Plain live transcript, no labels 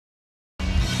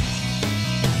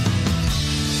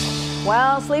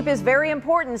Well, sleep is very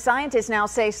important. Scientists now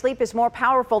say sleep is more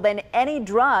powerful than any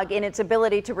drug in its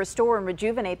ability to restore and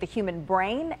rejuvenate the human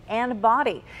brain and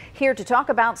body. Here to talk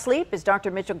about sleep is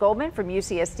Dr. Mitchel Goldman from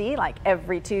UCSD, like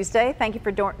every Tuesday. Thank you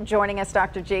for joining us,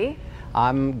 Dr. G.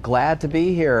 I'm glad to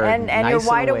be here. And nice you're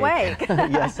wide awake.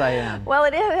 Yes, I am. Well,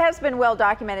 it has been well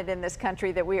documented in this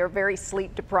country that we are very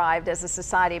sleep deprived as a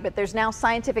society, but there's now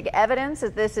scientific evidence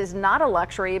that this is not a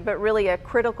luxury, but really a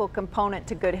critical component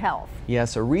to good health.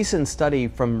 Yes, a recent study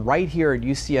from right here at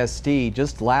UCSD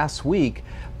just last week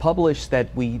published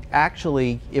that we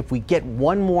actually, if we get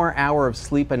 1 more hour of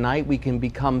sleep a night, we can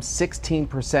become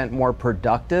 16% more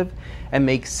productive and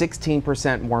make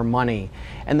 16% more money.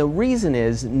 And the reason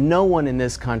is no one in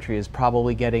this country is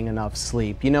probably getting enough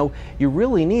sleep. You know, you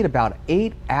really need about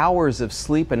 8 hours of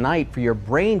sleep a night for your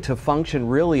brain to function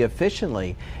really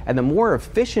efficiently. And the more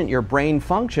efficient your brain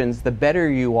functions, the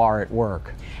better you are at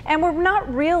work. And we're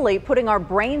not really putting our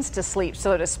brains to sleep,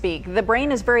 so to speak. The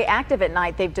brain is very active at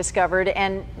night, they've discovered.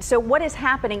 And so what is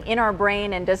happening in our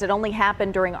brain, and does it only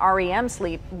happen during REM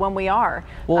sleep when we are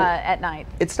at night?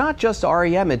 It's not just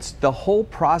REM, it's the whole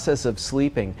process of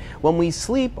sleeping. When we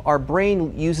sleep, our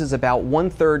brain uses about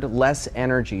 1/3 less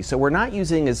energy. So we're not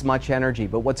using as much energy.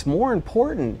 But what's more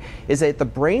important is that the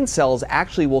brain cells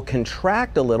actually will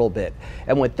contract a little bit.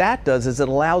 And what that does is it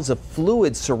allows the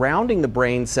fluid surrounding the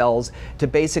brain cells to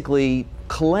basically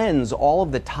cleanse all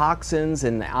of the toxins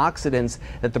and the oxidants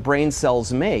that the brain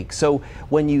cells make. So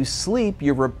when you sleep,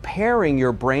 you're repairing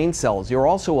your brain cells. You're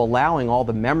also allowing all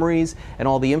the memories and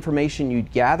all the information you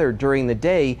gather during the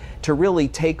day to really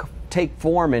take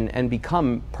form and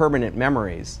become permanent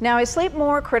memories. Now, is sleep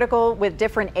more critical with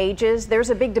different ages?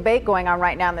 There's a big debate going on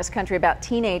right now in this country about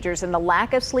teenagers and the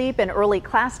lack of sleep and early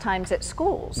class times at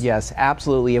schools. Yes,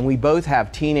 absolutely. And we both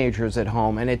have teenagers at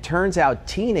home, and it turns out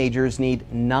teenagers need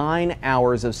 9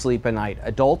 hours of sleep a night.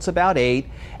 Adults about 8,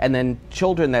 and then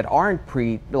children that aren't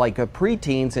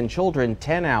preteens and children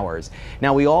 10 hours.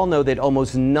 Now, we all know that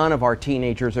almost none of our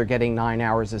teenagers are getting 9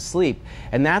 hours of sleep,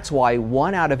 and that's why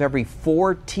 1 out of every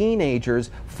 4 teenagers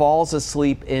falls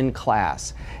asleep in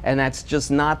class, and that's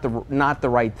just not the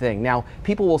right thing. Now,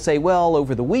 people will say, well,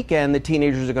 over the weekend the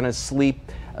teenagers are going to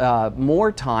sleep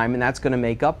more time, and that's going to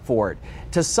make up for it.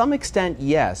 To some extent,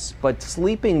 yes, but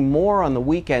sleeping more on the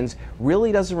weekends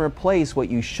really doesn't replace what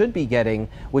you should be getting,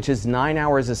 which is 9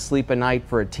 hours of sleep a night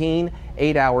for a teen,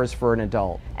 8 hours for an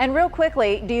adult. And real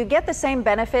quickly, do you get the same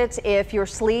benefits if your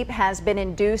sleep has been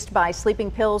induced by sleeping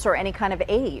pills or any kind of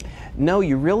aid? No,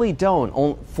 you really don't.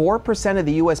 4% of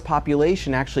the U.S.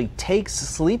 population actually takes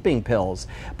sleeping pills,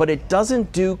 but it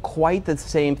doesn't do quite the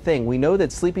same thing. We know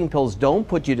that sleeping pills don't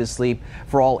put you to sleep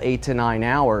for all 8 to 9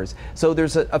 hours. So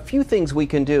there's a few things we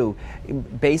can do.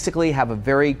 Basically, have a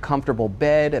very comfortable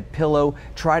bed, a pillow,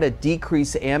 try to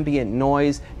decrease ambient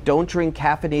noise, don't drink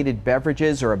caffeinated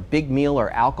beverages or a big meal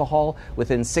or alcohol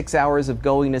within 6 hours of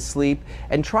going to sleep,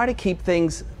 and try to keep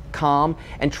things calm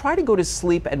and try to go to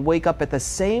sleep and wake up at the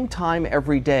same time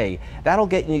every day. That'll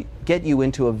get you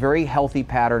into a very healthy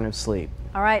pattern of sleep.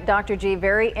 All right, Dr. G,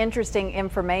 very interesting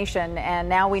information, and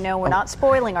now we know we're not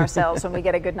spoiling ourselves when we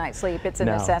get a good night's sleep. It's a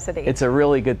necessity. It's a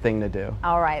really good thing to do.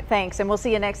 All right, thanks, and we'll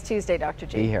see you next Tuesday, Dr.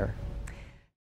 G. Be here.